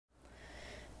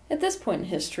At this point in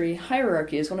history,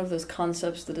 hierarchy is one of those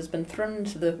concepts that has been thrown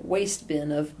into the waste bin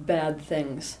of bad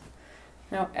things.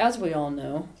 Now, as we all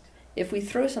know, if we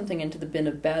throw something into the bin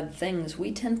of bad things,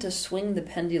 we tend to swing the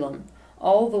pendulum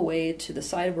all the way to the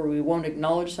side where we won't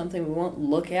acknowledge something, we won't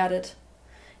look at it,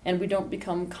 and we don't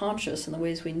become conscious in the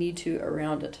ways we need to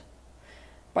around it.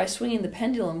 By swinging the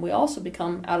pendulum, we also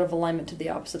become out of alignment to the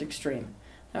opposite extreme.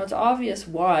 Now, it's obvious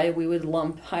why we would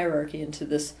lump hierarchy into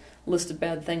this list of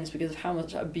bad things because of how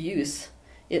much abuse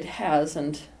it has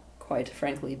and, quite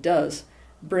frankly, does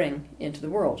bring into the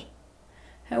world.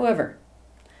 However,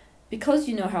 because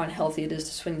you know how unhealthy it is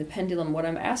to swing the pendulum, what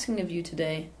I'm asking of you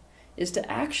today is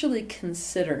to actually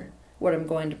consider what I'm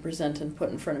going to present and put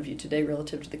in front of you today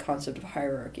relative to the concept of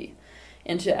hierarchy,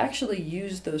 and to actually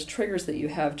use those triggers that you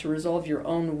have to resolve your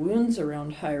own wounds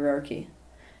around hierarchy,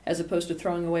 as opposed to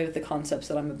throwing away with the concepts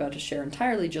that I'm about to share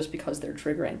entirely just because they're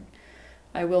triggering.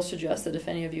 I will suggest that if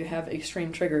any of you have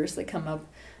extreme triggers that come up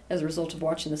as a result of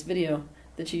watching this video,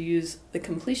 that you use the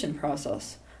completion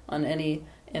process on any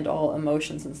and all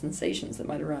emotions and sensations that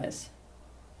might arise.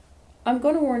 I'm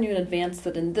going to warn you in advance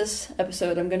that in this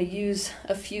episode I'm going to use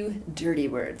a few dirty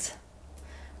words.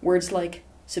 Words like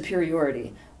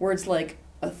superiority, words like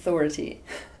authority.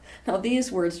 Now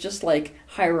these words, just like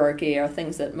hierarchy, are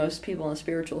things that most people in the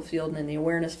spiritual field and in the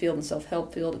awareness field and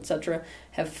self-help field, etc.,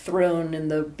 have thrown in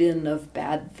the bin of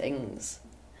bad things.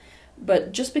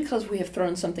 But just because we have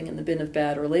thrown something in the bin of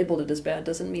bad or labeled it as bad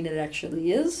doesn't mean it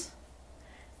actually is.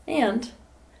 And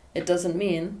it doesn't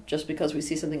mean, just because we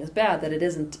see something as bad, that it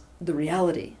isn't the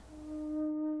reality.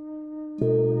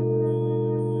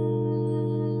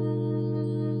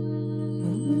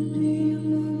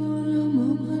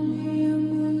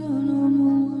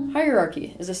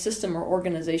 Hierarchy is a system or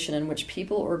organization in which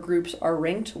people or groups are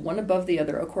ranked one above the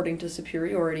other according to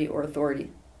superiority or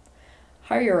authority.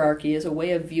 Hierarchy is a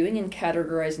way of viewing and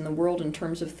categorizing the world in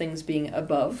terms of things being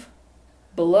above,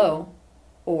 below,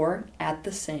 or at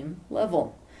the same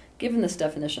level. Given this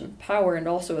definition, power and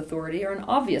also authority are an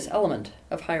obvious element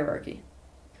of hierarchy.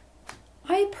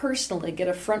 I personally get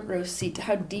a front row seat to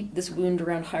how deep this wound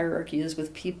around hierarchy is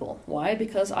with people. Why?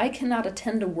 Because I cannot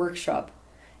attend a workshop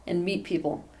and meet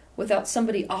people without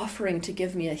somebody offering to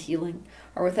give me a healing,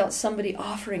 or without somebody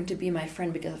offering to be my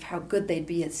friend because of how good they'd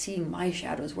be at seeing my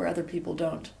shadows where other people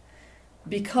don't.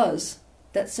 Because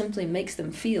that simply makes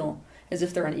them feel as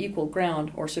if they're on equal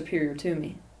ground or superior to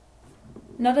me.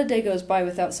 Not a day goes by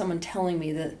without someone telling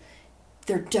me that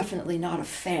they're definitely not a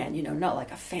fan, not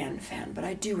like a fan, but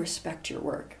I do respect your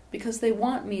work, because they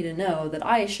want me to know that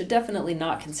I should definitely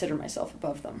not consider myself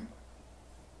above them.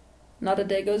 Not a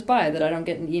day goes by that I don't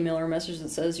get an email or message that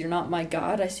says, "You're not my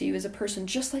God, I see you as a person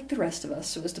just like the rest of us,"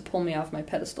 so as to pull me off my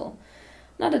pedestal.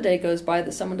 Not a day goes by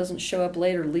that someone doesn't show up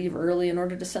late or leave early in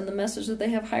order to send the message that they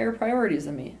have higher priorities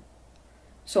than me.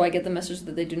 So I get the message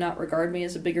that they do not regard me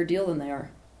as a bigger deal than they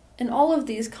are. And all of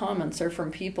these comments are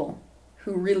from people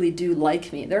who really do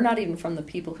like me. They're not even from the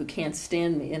people who can't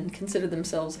stand me and consider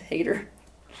themselves a hater.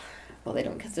 Well, they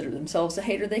don't consider themselves a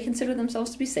hater, they consider themselves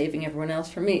to be saving everyone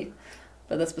else from me.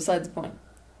 But that's beside the point.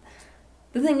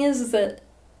 The thing is that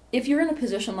if you're in a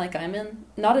position like I'm in,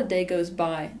 not a day goes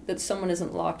by that someone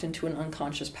isn't locked into an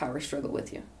unconscious power struggle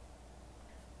with you.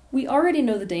 We already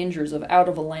know the dangers of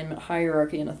out-of-alignment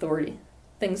hierarchy and authority.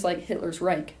 Things like Hitler's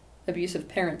Reich, abusive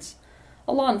parents,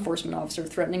 a law enforcement officer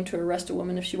threatening to arrest a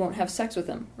woman if she won't have sex with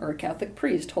him, or a Catholic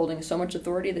priest holding so much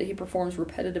authority that he performs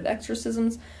repetitive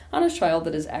exorcisms on a child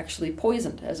that is actually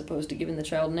poisoned, as opposed to giving the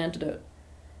child an antidote.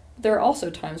 There are also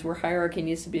times where hierarchy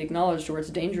needs to be acknowledged or it's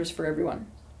dangerous for everyone.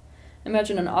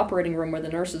 Imagine an operating room where the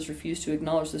nurses refuse to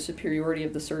acknowledge the superiority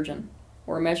of the surgeon.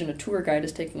 Or imagine a tour guide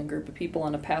is taking a group of people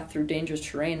on a path through dangerous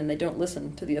terrain and they don't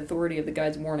listen to the authority of the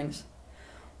guide's warnings.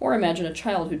 Or imagine a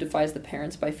child who defies the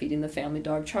parents by feeding the family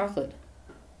dog chocolate.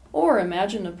 Or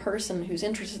imagine a person who's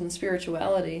interested in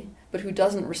spirituality, but who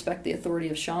doesn't respect the authority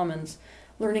of shamans,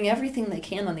 learning everything they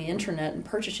can on the internet and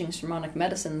purchasing shamanic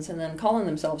medicines and then calling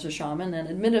themselves a shaman and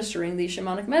administering these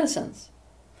shamanic medicines.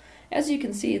 As you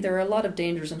can see, there are a lot of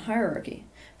dangers in hierarchy,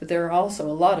 but there are also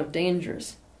a lot of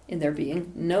dangers in there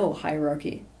being no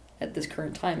hierarchy at this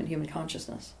current time in human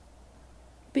consciousness.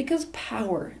 Because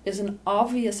power is an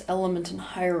obvious element in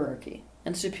hierarchy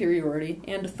and superiority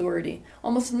and authority,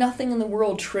 almost nothing in the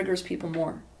world triggers people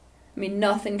more.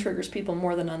 Nothing triggers people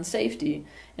more than unsafety,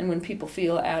 and when people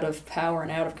feel out of power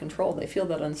and out of control, they feel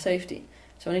that unsafety.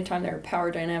 So anytime there are power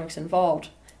dynamics involved,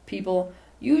 people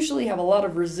usually have a lot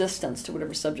of resistance to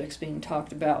whatever subject's being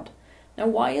talked about. Now,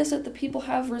 why is it that people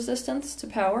have resistance to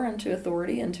power and to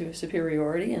authority and to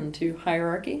superiority and to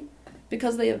hierarchy?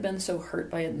 Because they have been so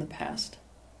hurt by it in the past.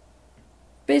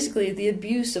 Basically, the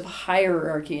abuse of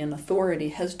hierarchy and authority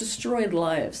has destroyed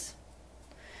lives.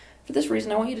 For this reason,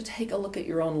 I want you to take a look at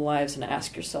your own lives and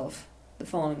ask yourself the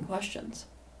following questions.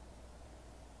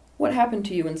 What happened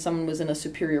to you when someone was in a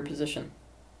superior position?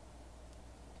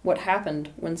 What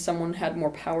happened when someone had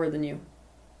more power than you?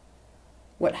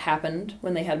 What happened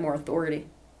when they had more authority?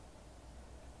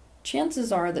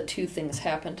 Chances are that two things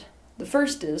happened. The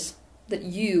first is that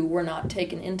you were not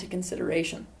taken into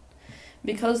consideration.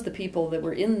 Because the people that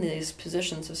were in these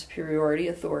positions of superiority,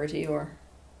 authority, or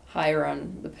higher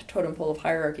on the totem pole of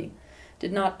hierarchy,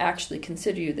 did not actually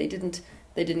consider you. They didn't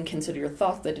consider your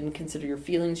thoughts, they didn't consider your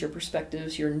feelings, your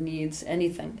perspectives, your needs,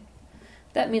 anything.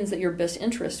 That means that your best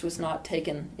interest was not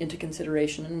taken into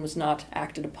consideration and was not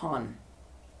acted upon.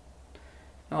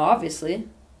 Now, obviously,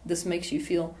 this makes you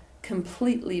feel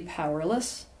completely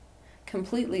powerless,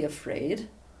 completely afraid,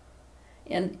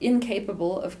 and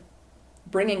incapable of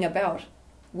bringing about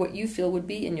what you feel would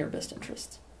be in your best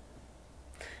interests.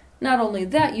 Not only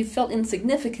that, you felt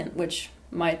insignificant, which,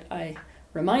 might I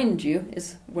remind you,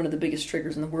 is one of the biggest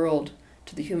triggers in the world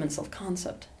to the human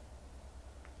self-concept.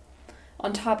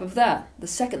 On top of that, the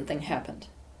second thing happened.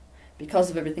 Because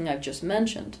of everything I've just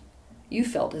mentioned, you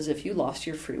felt as if you lost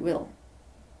your free will.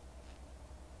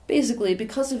 Basically,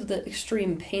 because of the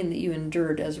extreme pain that you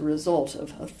endured as a result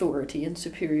of authority and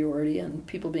superiority and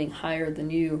people being higher than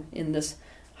you in this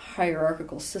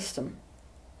hierarchical system,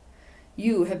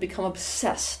 you have become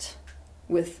obsessed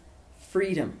with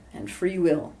freedom and free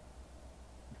will.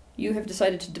 You have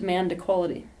decided to demand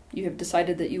equality. You have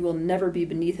decided that you will never be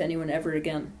beneath anyone ever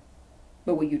again.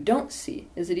 But what you don't see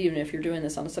is that even if you're doing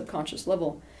this on a subconscious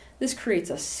level, this creates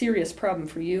a serious problem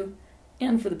for you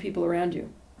and for the people around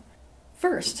you.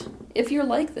 First, if you're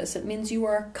like this, it means you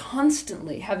are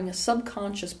constantly having a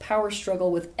subconscious power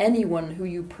struggle with anyone who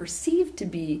you perceive to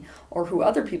be, or who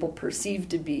other people perceive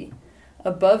to be,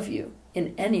 above you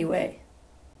in any way.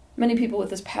 Many people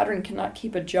with this pattern cannot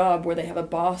keep a job where they have a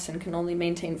boss and can only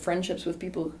maintain friendships with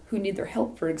people who need their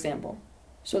help, for example.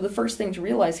 So the first thing to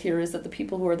realize here is that the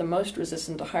people who are the most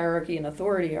resistant to hierarchy and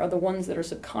authority are the ones that are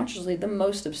subconsciously the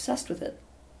most obsessed with it.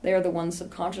 They are the ones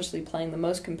subconsciously playing the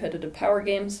most competitive power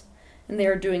games, and they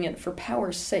are doing it for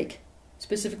power's sake,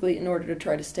 specifically in order to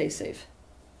try to stay safe.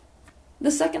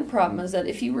 The second problem is that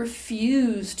if you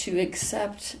refuse to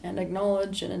accept and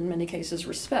acknowledge, and in many cases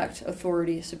respect,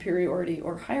 authority, superiority,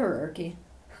 or hierarchy,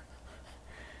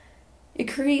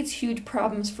 it creates huge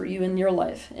problems for you in your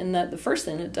life, in that the first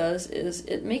thing it does is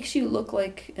it makes you look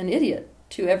like an idiot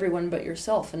to everyone but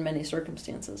yourself in many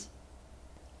circumstances.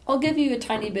 I'll give you a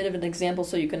tiny bit of an example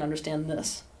so you can understand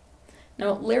this.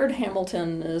 Now, Laird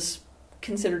Hamilton is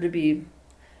considered to be,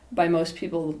 by most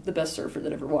people, the best surfer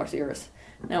that ever walked the earth.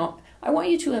 Now, I want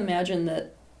you to imagine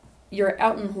that you're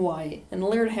out in Hawaii and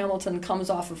Laird Hamilton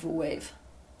comes off of a wave.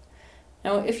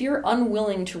 Now, if you're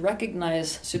unwilling to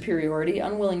recognize superiority,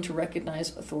 unwilling to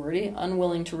recognize authority,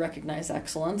 unwilling to recognize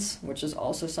excellence, which is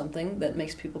also something that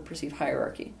makes people perceive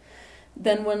hierarchy,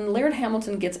 then when Laird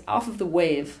Hamilton gets off of the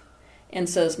wave and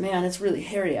says, "Man, it's really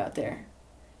hairy out there,"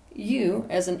 you,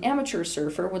 as an amateur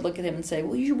surfer, would look at him and say,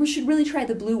 "Well, we should really try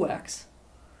the blue wax."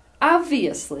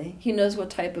 Obviously, he knows what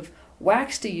type of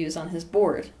wax to use on his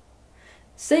board.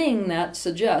 Saying that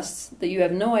suggests that you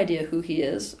have no idea who he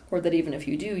is, or that even if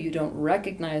you do, you don't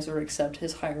recognize or accept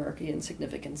his hierarchy and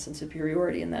significance and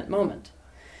superiority in that moment.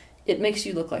 It makes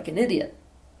you look like an idiot,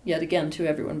 yet again to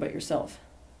everyone but yourself.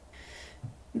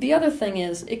 The other thing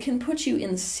is, it can put you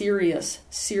in serious,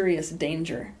 serious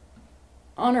danger.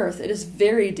 On Earth, it is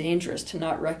very dangerous to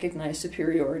not recognize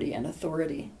superiority and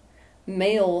authority.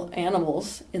 Male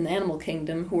animals in the animal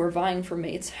kingdom who are vying for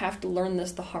mates have to learn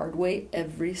this the hard way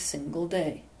every single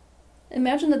day.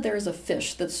 Imagine that there is a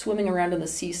fish that's swimming around in the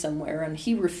sea somewhere and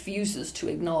he refuses to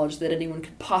acknowledge that anyone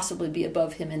could possibly be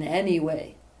above him in any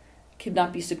way, could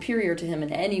not be superior to him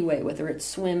in any way, whether it's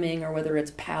swimming or whether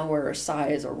it's power or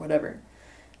size or whatever.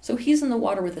 So he's in the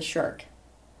water with a shark.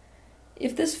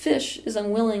 If this fish is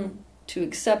unwilling to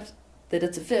accept that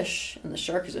it's a fish and the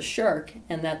shark is a shark,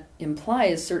 and that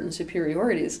implies certain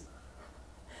superiorities,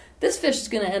 this fish is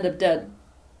going to end up dead.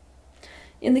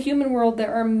 In the human world,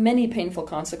 there are many painful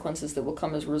consequences that will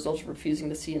come as a result of refusing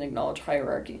to see and acknowledge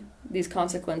hierarchy. These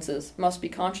consequences must be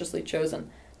consciously chosen,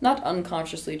 not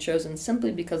unconsciously chosen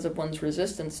simply because of one's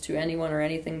resistance to anyone or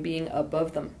anything being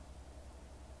above them.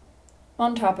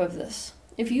 On top of this,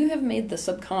 if you have made the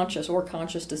subconscious or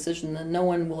conscious decision that no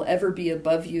one will ever be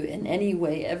above you in any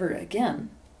way ever again,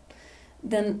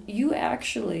 then you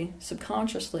actually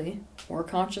subconsciously or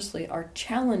consciously are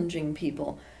challenging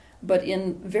people, but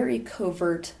in very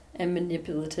covert and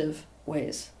manipulative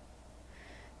ways.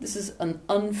 This is an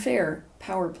unfair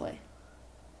power play.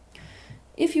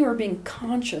 If you are being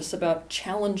conscious about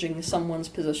challenging someone's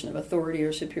position of authority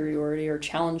or superiority, or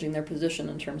challenging their position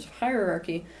in terms of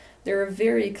hierarchy, there are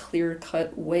very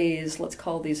clear-cut ways, let's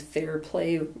call these fair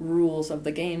play rules of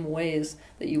the game, ways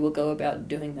that you will go about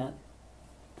doing that.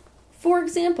 For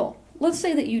example, let's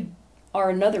say that you are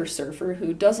another surfer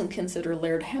who doesn't consider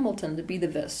Laird Hamilton to be the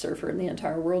best surfer in the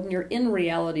entire world, and you're in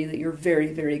reality that you're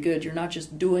very, very good. You're not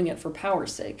just doing it for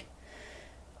power's sake.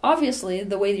 Obviously,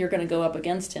 the way you're going to go up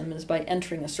against him is by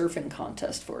entering a surfing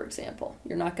contest, for example.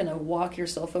 You're not going to walk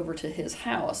yourself over to his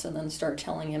house and then start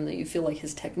telling him that you feel like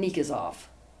his technique is off.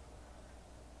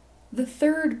 The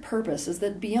third purpose is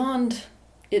that beyond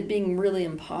it being really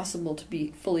impossible to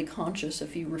be fully conscious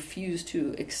if you refuse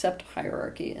to accept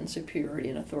hierarchy and superiority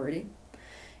and authority,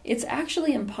 it's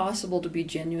actually impossible to be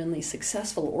genuinely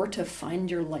successful or to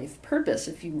find your life purpose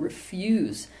if you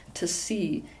refuse to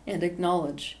see and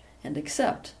acknowledge and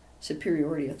accept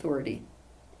superiority, authority,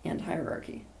 and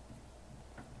hierarchy.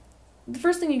 The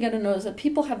first thing you got to know is that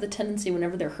people have the tendency,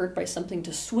 whenever they're hurt by something,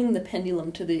 to swing the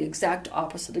pendulum to the exact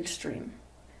opposite extreme.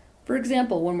 For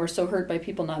example, when we're so hurt by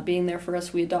people not being there for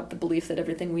us, we adopt the belief that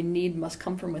everything we need must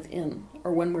come from within.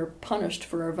 Or when we're punished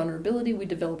for our vulnerability, we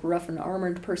develop rough and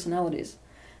armored personalities.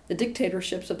 The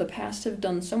dictatorships of the past have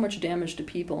done so much damage to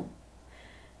people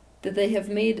that they have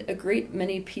made a great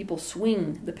many people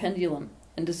swing the pendulum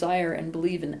and desire and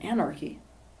believe in anarchy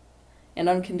and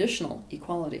unconditional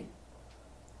equality.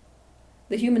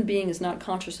 The human being is not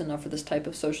conscious enough for this type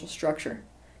of social structure.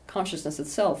 Consciousness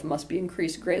itself must be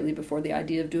increased greatly before the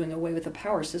idea of doing away with a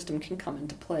power system can come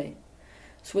into play.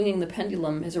 Swinging the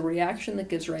pendulum is a reaction that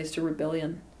gives rise to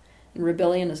rebellion, and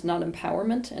rebellion is not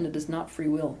empowerment, and it is not free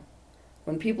will.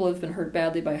 When people have been hurt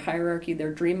badly by hierarchy,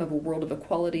 their dream of a world of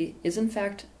equality is in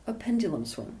fact a pendulum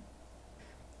swing.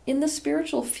 In the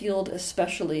spiritual field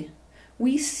especially,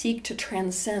 we seek to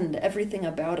transcend everything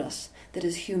about us that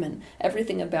is human,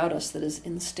 everything about us that is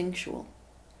instinctual.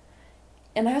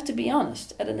 And I have to be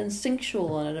honest, at an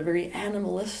instinctual and at a very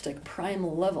animalistic,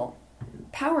 primal level,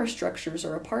 power structures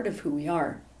are a part of who we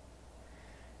are.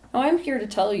 Now I'm here to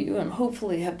tell you, and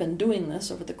hopefully have been doing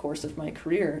this over the course of my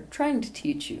career, trying to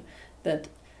teach you that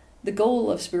the goal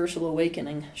of spiritual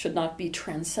awakening should not be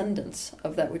transcendence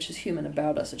of that which is human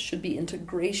about us. It should be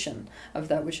integration of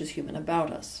that which is human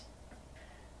about us.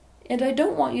 And I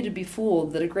don't want you to be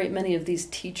fooled that a great many of these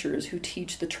teachers who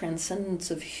teach the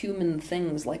transcendence of human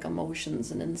things like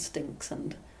emotions and instincts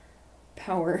and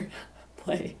power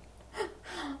play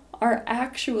are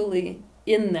actually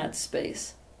in that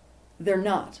space. They're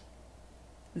not.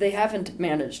 They haven't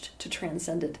managed to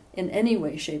transcend it in any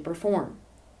way, shape, or form.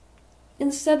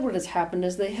 Instead, what has happened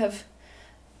is they have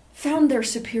found their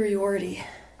superiority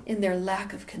in their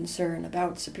lack of concern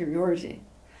about superiority.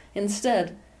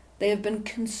 Instead, they have been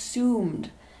consumed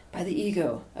by the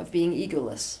ego of being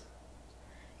egoless.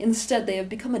 Instead, they have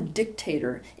become a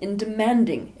dictator in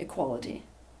demanding equality.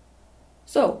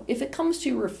 So, if it comes to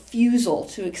your refusal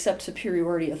to accept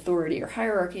superiority, authority, or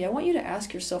hierarchy, I want you to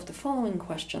ask yourself the following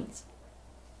questions.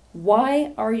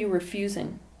 Why are you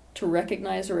refusing to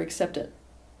recognize or accept it?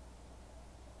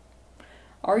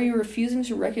 Are you refusing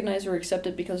to recognize or accept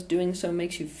it because doing so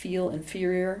makes you feel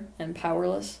inferior and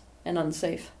powerless and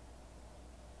unsafe?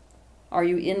 Are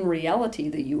you in reality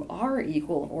that you are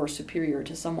equal or superior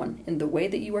to someone in the way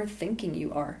that you are thinking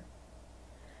you are?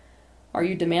 Are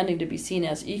you demanding to be seen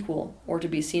as equal or to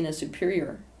be seen as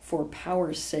superior for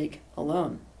power's sake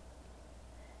alone?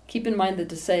 Keep in mind that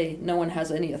to say no one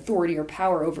has any authority or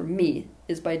power over me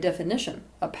is by definition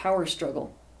a power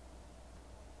struggle.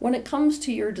 When it comes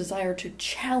to your desire to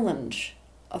challenge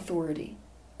authority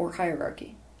or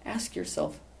hierarchy, ask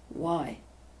yourself why.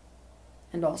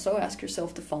 And also ask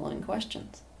yourself the following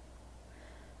questions.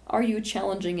 Are you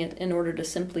challenging it in order to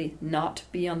simply not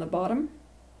be on the bottom?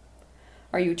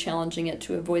 Are you challenging it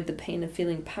to avoid the pain of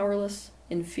feeling powerless,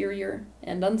 inferior,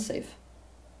 and unsafe?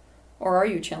 Or are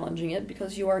you challenging it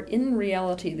because you are in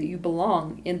reality that you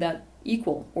belong in that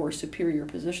equal or superior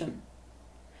position?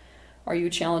 Are you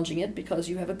challenging it because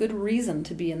you have a good reason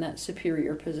to be in that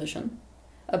superior position?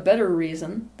 A better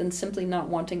reason than simply not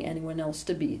wanting anyone else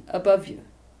to be above you?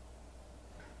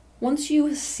 Once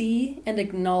you see and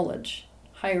acknowledge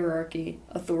hierarchy,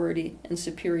 authority, and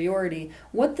superiority,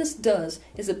 what this does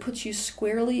is it puts you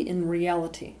squarely in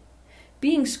reality.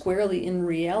 Being squarely in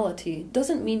reality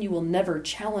doesn't mean you will never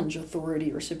challenge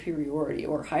authority or superiority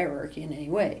or hierarchy in any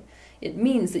way. It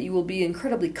means that you will be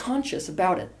incredibly conscious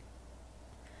about it.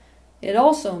 It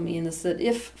also means that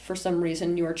if, for some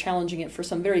reason, you are challenging it for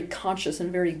some very conscious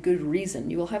and very good reason,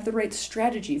 you will have the right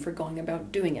strategy for going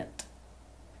about doing it.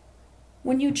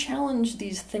 When you challenge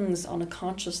these things on a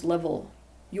conscious level,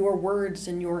 your words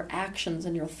and your actions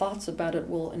and your thoughts about it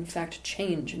will in fact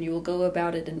change, and you will go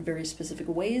about it in very specific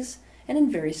ways and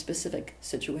in very specific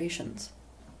situations.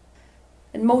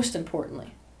 And most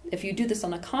importantly, if you do this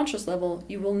on a conscious level,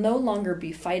 you will no longer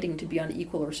be fighting to be on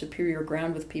equal or superior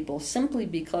ground with people simply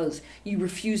because you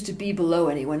refuse to be below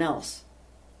anyone else.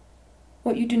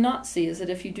 What you do not see is that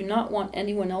if you do not want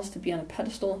anyone else to be on a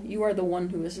pedestal, you are the one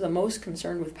who is the most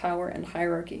concerned with power and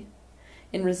hierarchy.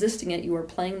 In resisting it, you are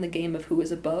playing the game of who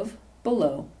is above,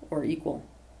 below, or equal.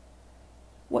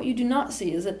 What you do not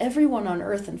see is that everyone on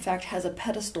earth, in fact, has a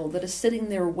pedestal that is sitting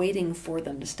there waiting for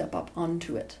them to step up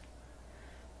onto it.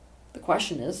 The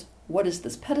question is, what is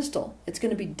this pedestal? It's going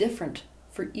to be different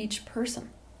for each person.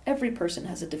 Every person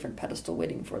has a different pedestal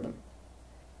waiting for them.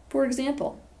 For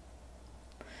example,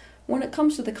 when it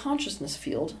comes to the consciousness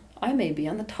field, I may be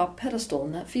on the top pedestal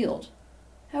in that field.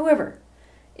 However,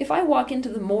 if I walk into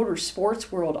the motor sports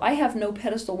world, I have no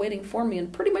pedestal waiting for me,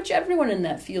 and pretty much everyone in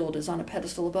that field is on a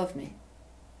pedestal above me.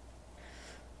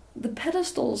 The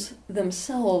pedestals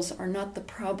themselves are not the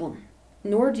problem,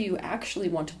 nor do you actually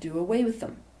want to do away with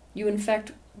them. You, in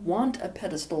fact, want a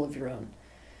pedestal of your own.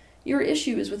 Your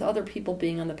issue is with other people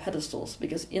being on the pedestals,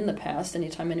 because in the past,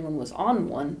 anytime anyone was on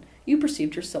one, you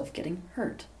perceived yourself getting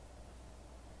hurt.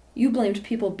 You blamed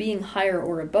people being higher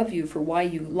or above you for why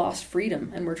you lost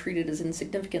freedom and were treated as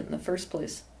insignificant in the first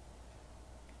place.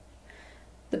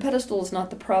 The pedestal is not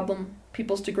the problem.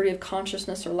 People's degree of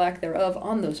consciousness or lack thereof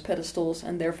on those pedestals,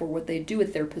 and therefore what they do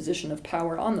with their position of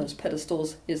power on those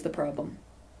pedestals, is the problem.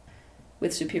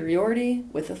 With superiority,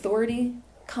 with authority,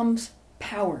 comes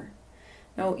power.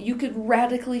 Now, you could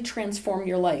radically transform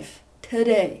your life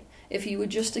today if you would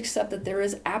just accept that there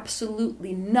is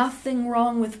absolutely nothing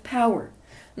wrong with power,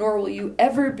 nor will you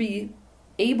ever be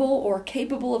able or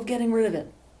capable of getting rid of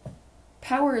it.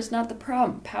 Power is not the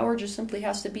problem. Power just simply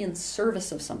has to be in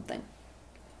service of something.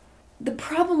 The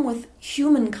problem with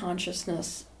human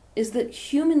consciousness is that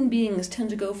human beings tend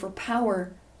to go for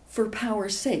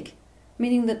power's sake,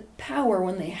 meaning that power,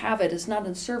 when they have it, is not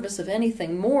in service of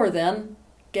anything more than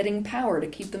getting power to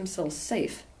keep themselves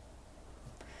safe.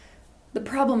 The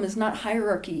problem is not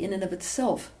hierarchy in and of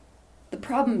itself. The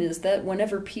problem is that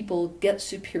whenever people get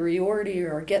superiority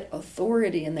or get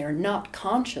authority and they're not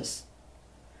conscious,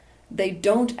 they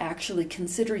don't actually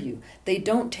consider you. They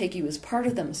don't take you as part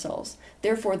of themselves.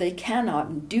 Therefore, they cannot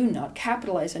and do not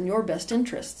capitalize on your best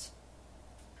interests.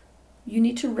 You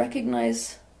need to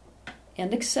recognize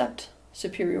and accept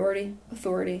superiority,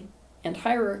 authority, and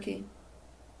hierarchy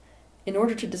in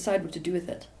order to decide what to do with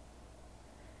it.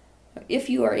 If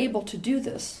you are able to do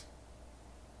this,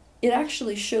 it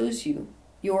actually shows you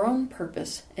your own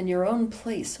purpose and your own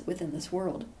place within this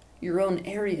world, your own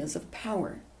areas of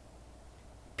power.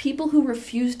 People who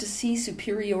refuse to see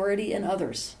superiority in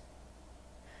others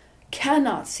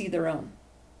cannot see their own.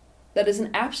 That is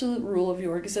an absolute rule of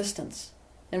your existence.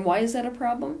 And why is that a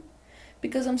problem?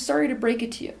 Because I'm sorry to break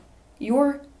it to you,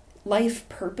 your life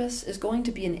purpose is going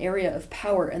to be an area of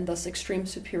power and thus extreme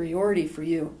superiority for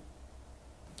you.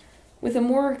 With a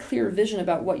more clear vision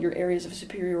about what your areas of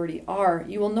superiority are,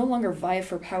 you will no longer vie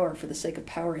for power for the sake of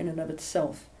power in and of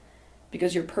itself,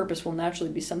 because your purpose will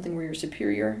naturally be something where you're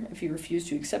superior. If you refuse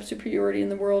to accept superiority in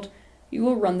the world, you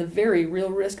will run the very real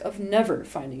risk of never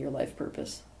finding your life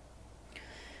purpose.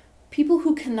 People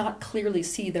who cannot clearly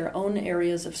see their own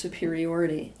areas of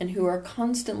superiority and who are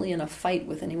constantly in a fight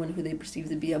with anyone who they perceive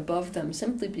to be above them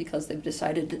simply because they've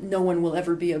decided that no one will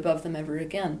ever be above them ever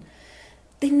again,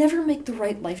 they never make the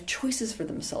right life choices for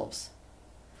themselves.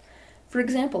 For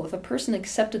example, if a person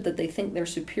accepted that they think they're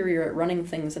superior at running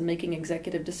things and making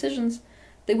executive decisions,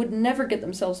 they would never get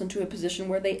themselves into a position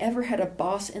where they ever had a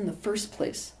boss in the first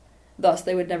place. Thus,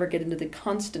 they would never get into the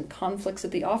constant conflicts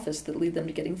at the office that lead them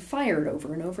to getting fired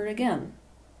over and over again.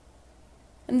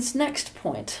 And this next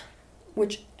point,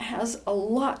 which has a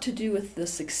lot to do with the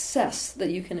success that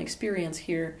you can experience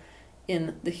here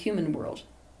in the human world.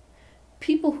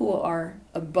 People who are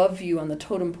above you on the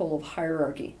totem pole of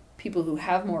hierarchy, people who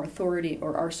have more authority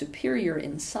or are superior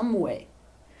in some way,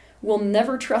 will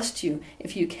never trust you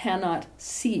if you cannot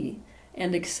see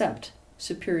and accept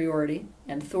superiority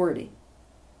and authority.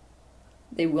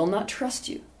 They will not trust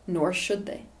you, nor should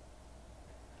they.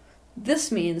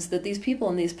 This means that these people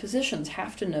in these positions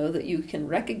have to know that you can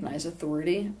recognize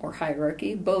authority or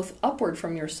hierarchy both upward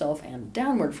from yourself and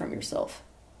downward from yourself.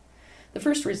 The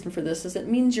first reason for this is it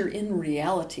means you're in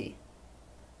reality.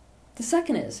 The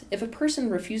second is, if a person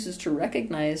refuses to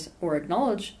recognize or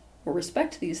acknowledge or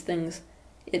respect these things,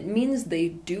 it means they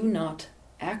do not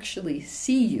actually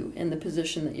see you in the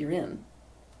position that you're in.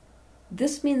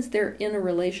 This means they're in a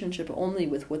relationship only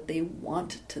with what they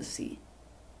want to see.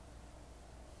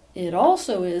 It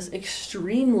also is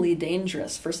extremely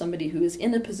dangerous for somebody who is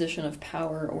in a position of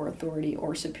power or authority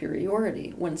or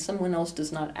superiority when someone else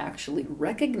does not actually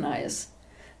recognize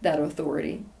that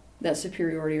authority, that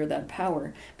superiority, or that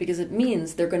power, because it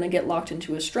means they're going to get locked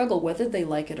into a struggle whether they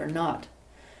like it or not.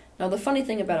 Now, the funny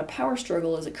thing about a power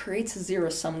struggle is it creates a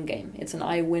zero-sum game. It's an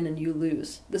I win and you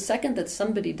lose. The second that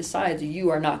somebody decides you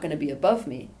are not going to be above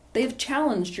me, they've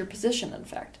challenged your position, in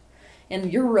fact.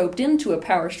 And you're roped into a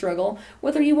power struggle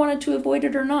whether you wanted to avoid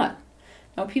it or not.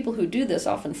 Now, people who do this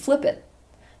often flip it.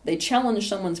 They challenge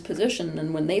someone's position,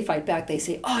 and when they fight back, they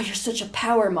say, "Oh, you're such a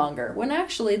power monger," when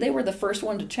actually they were the first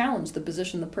one to challenge the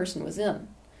position the person was in.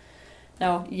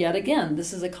 Now, yet again,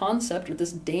 this is a concept, or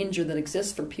this danger that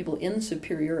exists for people in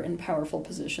superior and powerful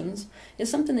positions,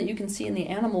 is something that you can see in the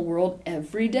animal world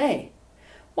every day.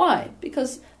 Why?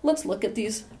 Because let's look at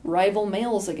these rival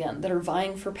males again that are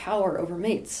vying for power over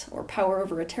mates, or power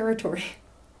over a territory,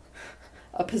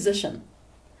 a position.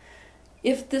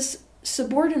 If this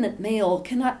subordinate male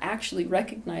cannot actually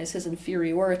recognize his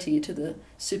inferiority to the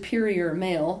superior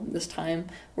male, this time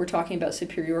we're talking about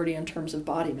superiority in terms of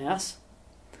body mass,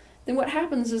 then what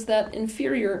happens is that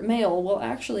inferior male will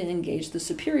actually engage the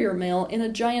superior male in a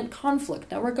giant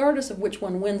conflict. Now, regardless of which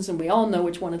one wins, and we all know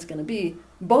which one it's going to be,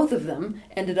 both of them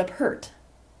ended up hurt.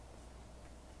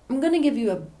 I'm going to give you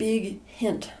a big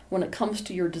hint when it comes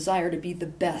to your desire to be the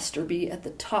best or be at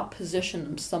the top position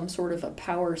in some sort of a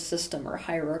power system or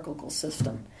hierarchical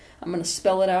system. I'm going to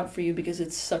spell it out for you because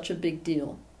it's such a big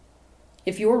deal.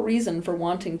 If your reason for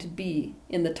wanting to be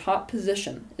in the top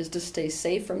position is to stay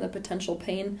safe from the potential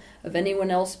pain of anyone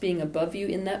else being above you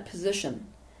in that position,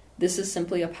 this is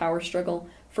simply a power struggle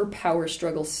for power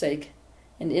struggle's sake,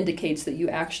 and indicates that you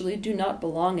actually do not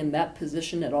belong in that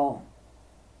position at all.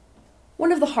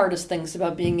 One of the hardest things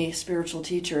about being a spiritual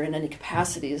teacher in any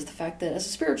capacity is the fact that as a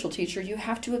spiritual teacher you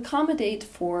have to accommodate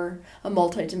for a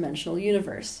multidimensional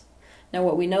universe. Now,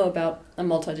 what we know about a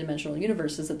multidimensional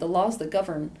universe is that the laws that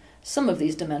govern some of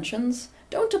these dimensions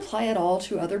don't apply at all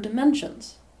to other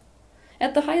dimensions.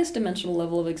 At the highest dimensional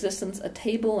level of existence, a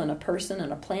table and a person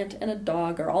and a plant and a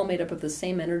dog are all made up of the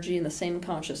same energy and the same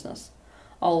consciousness.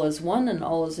 All is one, and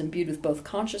all is imbued with both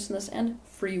consciousness and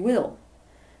free will.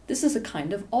 This is a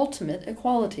kind of ultimate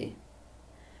equality.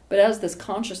 But as this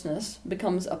consciousness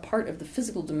becomes a part of the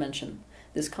physical dimension,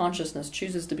 this consciousness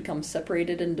chooses to become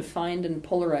separated and defined and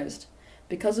polarized.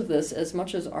 Because of this, as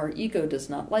much as our ego does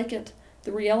not like it,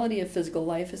 the reality of physical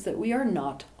life is that we are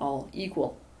not all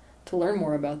equal. To learn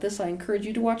more about this, I encourage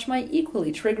you to watch my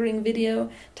equally triggering video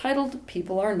titled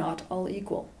 "People Are Not All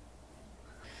Equal."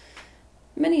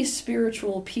 Many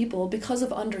spiritual people, because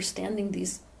of understanding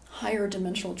these higher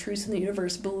dimensional truths in the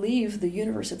universe, believe the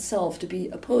universe itself to be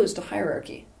opposed to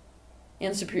hierarchy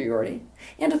and superiority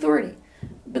and authority.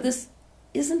 But this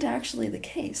isn't actually the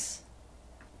case.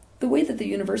 The way that the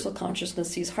universal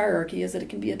consciousness sees hierarchy is that it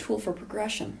can be a tool for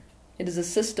progression. It is a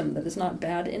system that is not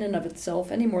bad in and of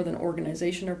itself any more than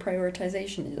organization or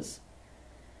prioritization is.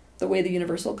 The way the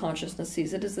universal consciousness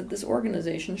sees it is that this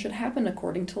organization should happen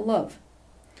according to love.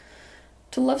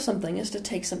 To love something is to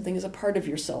take something as a part of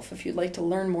yourself. If you'd like to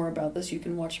learn more about this, you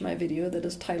can watch my video that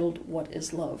is titled "What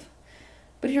is Love?"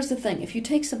 But here's the thing, if you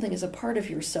take something as a part of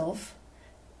yourself,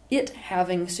 it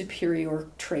having superior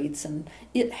traits and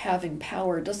it having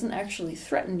power doesn't actually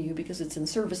threaten you because it's in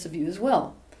service of you as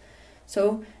well.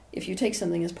 So if you take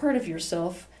something as part of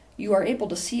yourself, you are able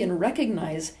to see and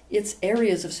recognize its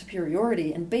areas of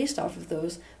superiority, and based off of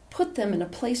those, put them in a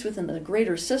place within the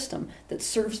greater system that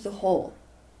serves the whole.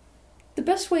 The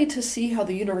best way to see how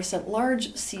the universe at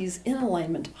large sees in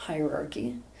alignment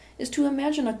hierarchy is to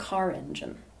imagine a car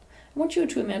engine. I want you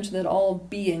to imagine that all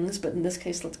beings, but in this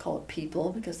case let's call it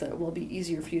people because that will be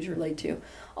easier for you to relate to,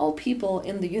 all people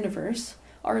in the universe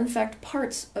are in fact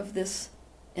parts of this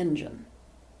engine.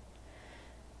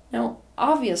 Now,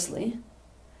 obviously,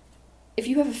 if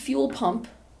you have a fuel pump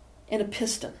and a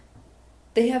piston,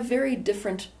 they have very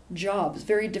different jobs,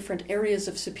 very different areas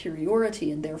of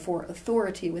superiority and therefore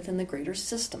authority within the greater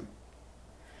system.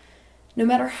 No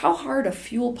matter how hard a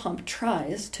fuel pump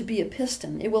tries to be a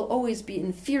piston, it will always be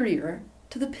inferior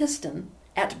to the piston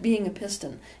at being a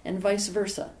piston, and vice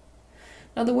versa.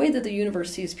 Now, the way that the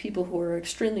universe sees people who are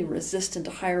extremely resistant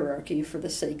to hierarchy for the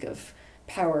sake of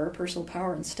power, personal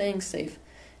power, and staying safe,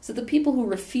 is that the people who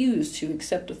refuse to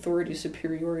accept authority,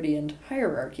 superiority, and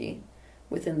hierarchy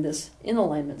within this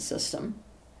in-alignment system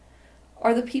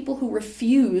are the people who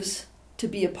refuse to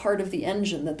be a part of the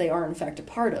engine that they are in fact a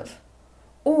part of.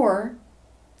 Or,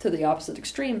 to the opposite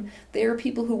extreme, they are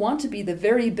people who want to be the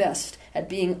very best at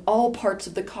being all parts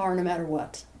of the car no matter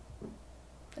what,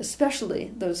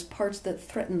 especially those parts that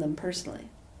threaten them personally.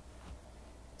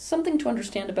 Something to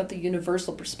understand about the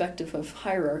universal perspective of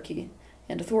hierarchy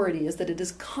and authority is that it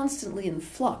is constantly in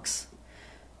flux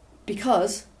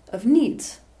because of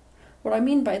needs. What I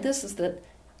mean by this is that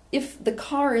if the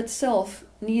car itself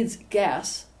needs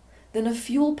gas, then a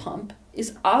fuel pump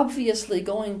is obviously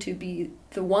going to be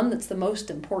the one that's the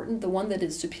most important, the one that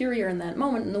is superior in that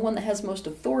moment, and the one that has most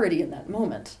authority in that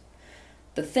moment.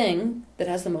 The thing that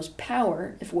has the most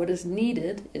power, if what is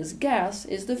needed is gas,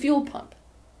 is the fuel pump.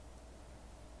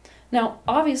 Now,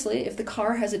 obviously, if the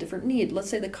car has a different need, let's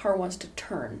say the car wants to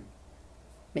turn.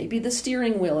 Maybe the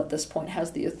steering wheel at this point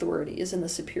has the authority, is in the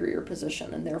superior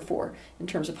position, and therefore, in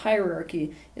terms of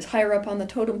hierarchy, is higher up on the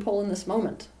totem pole in this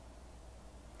moment.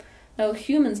 Now,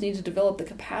 humans need to develop the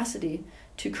capacity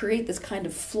to create this kind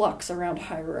of flux around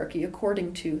hierarchy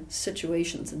according to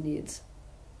situations and needs.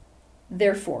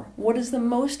 Therefore, what is the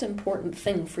most important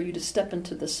thing for you to step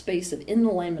into the space of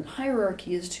in-alignment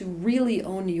hierarchy is to really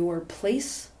own your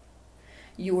place,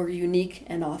 your unique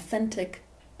and authentic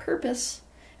purpose,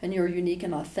 and your unique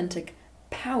and authentic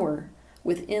power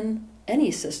within any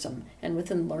system and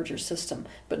within larger system.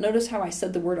 But notice how I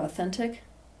said the word authentic?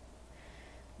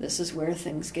 This is where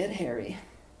things get hairy.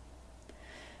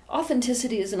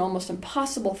 Authenticity is an almost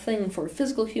impossible thing for a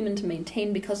physical human to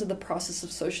maintain because of the process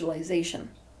of socialization.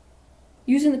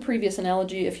 Using the previous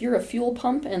analogy, if you're a fuel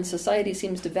pump and society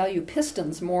seems to value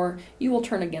pistons more, you will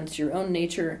turn against your own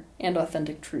nature and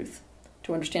authentic truth.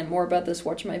 To understand more about this,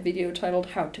 watch my video titled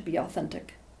How to Be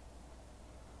Authentic.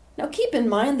 Now keep in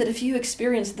mind that if you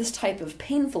experience this type of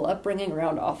painful upbringing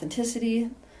around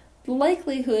authenticity, the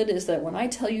likelihood is that when I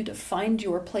tell you to find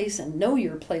your place and know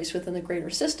your place within the greater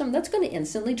system, that's going to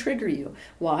instantly trigger you.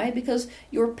 Why? Because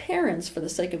your parents, for the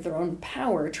sake of their own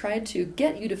power, tried to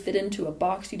get you to fit into a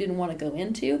box you didn't want to go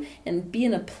into and be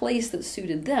in a place that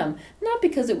suited them, not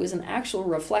because it was an actual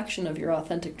reflection of your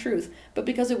authentic truth, but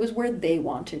because it was where they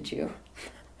wanted you.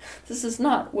 This is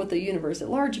not what the universe at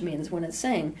large means when it's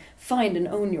saying, find and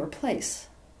own your place.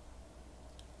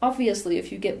 Obviously,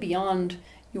 if you get beyond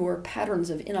your patterns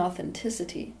of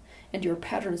inauthenticity and your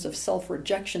patterns of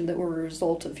self-rejection that were a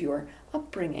result of your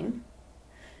upbringing,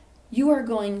 you are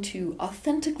going to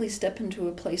authentically step into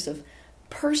a place of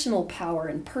personal power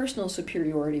and personal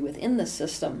superiority within the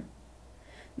system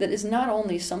that is not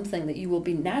only something that you will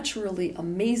be naturally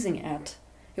amazing at,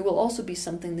 it will also be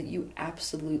something that you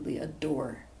absolutely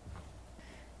adore.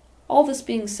 All this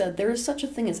being said, there is such a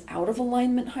thing as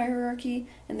out-of-alignment hierarchy,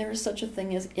 and there is such a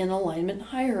thing as in-alignment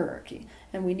hierarchy.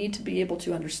 And we need to be able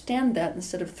to understand that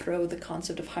instead of throw the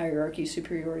concept of hierarchy,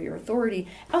 superiority, or authority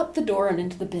out the door and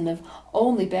into the bin of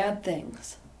only bad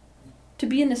things. To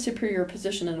be in a superior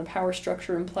position in a power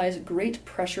structure implies great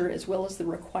pressure as well as the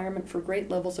requirement for great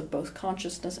levels of both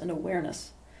consciousness and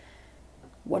awareness.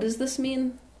 What does this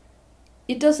mean?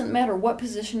 It doesn't matter what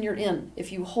position you're in.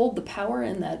 If you hold the power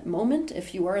in that moment,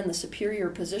 if you are in the superior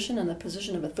position and the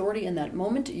position of authority in that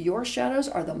moment, your shadows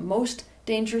are the most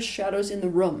dangerous shadows in the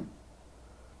room.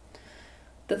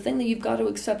 The thing that you've got to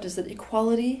accept is that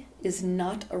equality is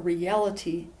not a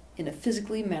reality in a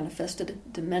physically manifested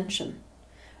dimension.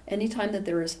 Anytime that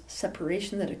there is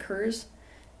separation that occurs,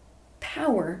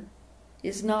 power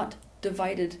is not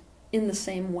divided in the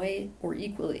same way or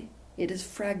equally. It is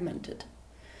fragmented.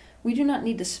 We do not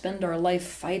need to spend our life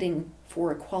fighting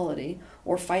for equality,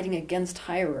 or fighting against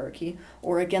hierarchy,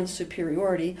 or against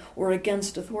superiority, or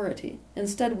against authority.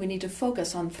 Instead, we need to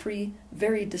focus on three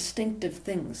very distinctive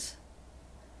things.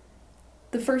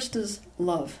 The first is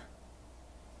love.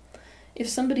 If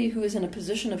somebody who is in a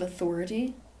position of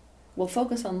authority will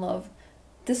focus on love,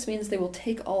 this means they will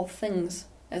take all things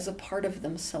as a part of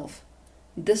themselves.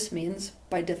 This means,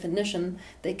 by definition,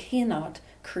 they cannot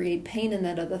create pain in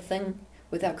that other thing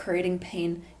without creating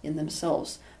pain in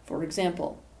themselves. For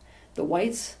example, the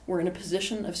whites were in a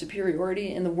position of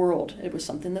superiority in the world. It was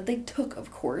something that they took,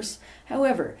 of course.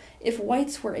 However, if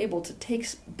whites were able to take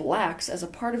blacks as a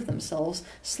part of themselves,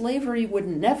 slavery would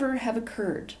never have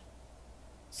occurred.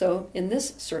 So, in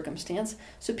this circumstance,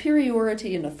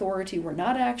 superiority and authority were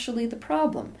not actually the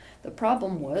problem. The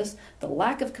problem was the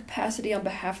lack of capacity on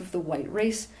behalf of the white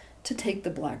race to take the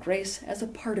black race as a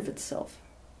part of itself.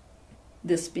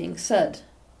 This being said,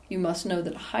 you must know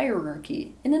that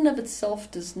hierarchy in and of itself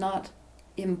does not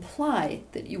imply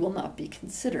that you will not be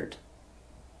considered.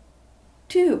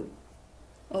 2.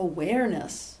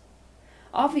 Awareness.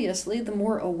 Obviously, the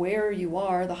more aware you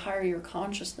are, the higher your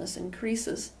consciousness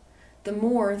increases. The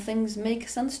more things make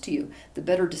sense to you, the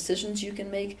better decisions you can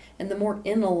make, and the more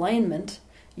in alignment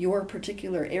your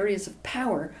particular areas of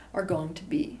power are going to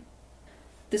be.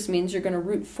 This means you're going to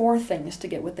root for things to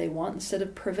get what they want instead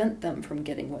of prevent them from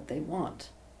getting what they want.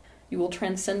 You will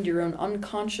transcend your own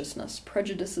unconsciousness,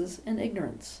 prejudices, and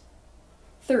ignorance.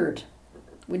 Third,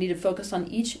 we need to focus on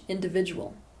each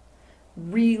individual,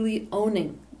 really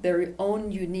owning their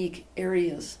own unique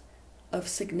areas of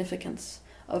significance,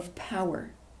 of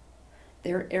power,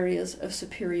 their areas of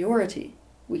superiority,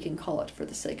 we can call it for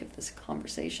the sake of this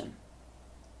conversation.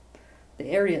 The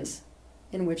areas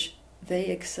in which they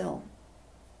excel.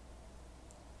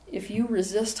 If you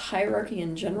resist hierarchy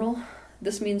in general,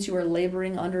 this means you are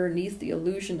laboring underneath the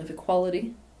illusion of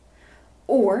equality,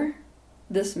 or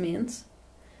this means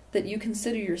that you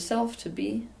consider yourself to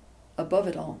be above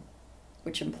it all,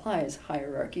 which implies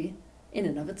hierarchy in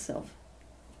and of itself.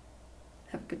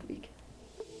 Have a good week.